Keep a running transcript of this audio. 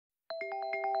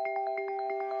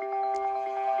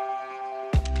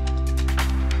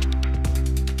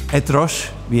At Roche,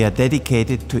 we are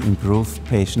dedicated to improve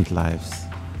patient lives.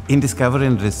 In discovery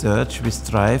and research, we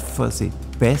strive for the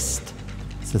best,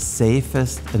 the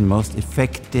safest and most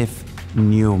effective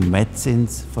new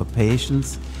medicines for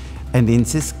patients, and in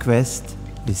this quest,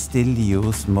 we still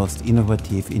use most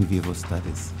innovative in vivo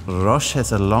studies. Roche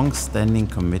has a long-standing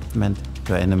commitment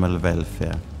to animal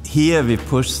welfare. Here we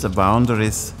push the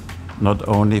boundaries not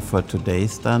only for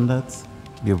today's standards,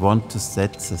 we want to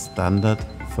set the standard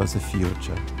for the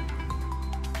future.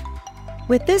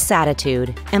 With this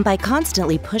attitude, and by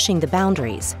constantly pushing the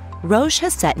boundaries, Roche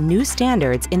has set new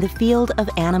standards in the field of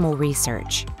animal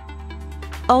research.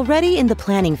 Already in the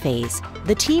planning phase,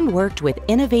 the team worked with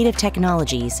innovative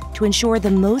technologies to ensure the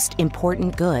most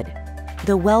important good,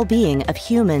 the well-being of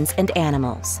humans and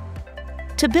animals.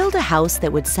 To build a house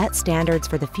that would set standards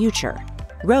for the future,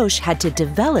 Roche had to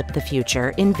develop the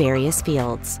future in various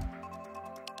fields.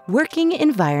 Working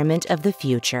environment of the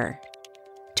future.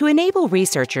 To enable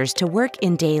researchers to work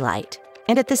in daylight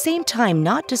and at the same time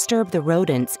not disturb the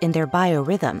rodents in their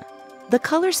biorhythm, the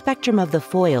color spectrum of the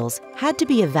foils had to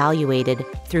be evaluated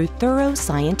through thorough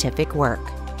scientific work.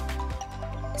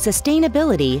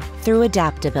 Sustainability through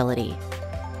adaptability.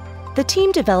 The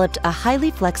team developed a highly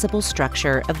flexible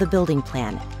structure of the building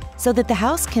plan so that the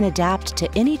house can adapt to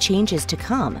any changes to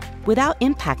come without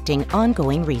impacting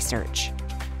ongoing research.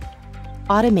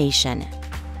 Automation.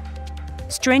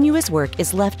 Strenuous work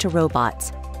is left to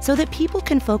robots so that people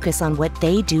can focus on what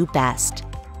they do best,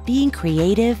 being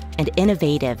creative and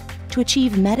innovative to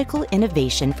achieve medical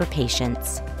innovation for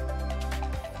patients.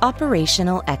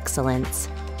 Operational excellence.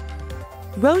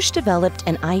 Roche developed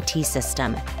an IT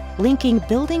system linking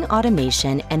building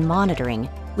automation and monitoring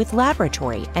with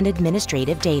laboratory and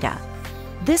administrative data.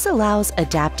 This allows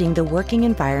adapting the working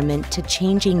environment to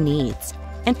changing needs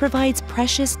and provides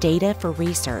precious data for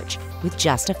research with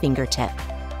just a fingertip.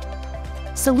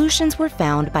 Solutions were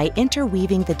found by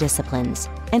interweaving the disciplines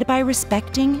and by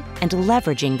respecting and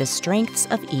leveraging the strengths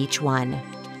of each one.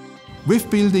 With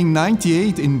Building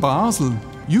 98 in Basel,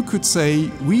 you could say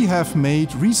we have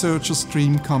made researchers'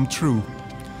 dream come true.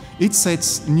 It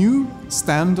sets new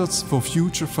standards for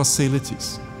future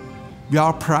facilities. We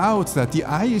are proud that the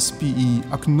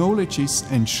ISPE acknowledges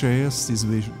and shares this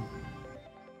vision.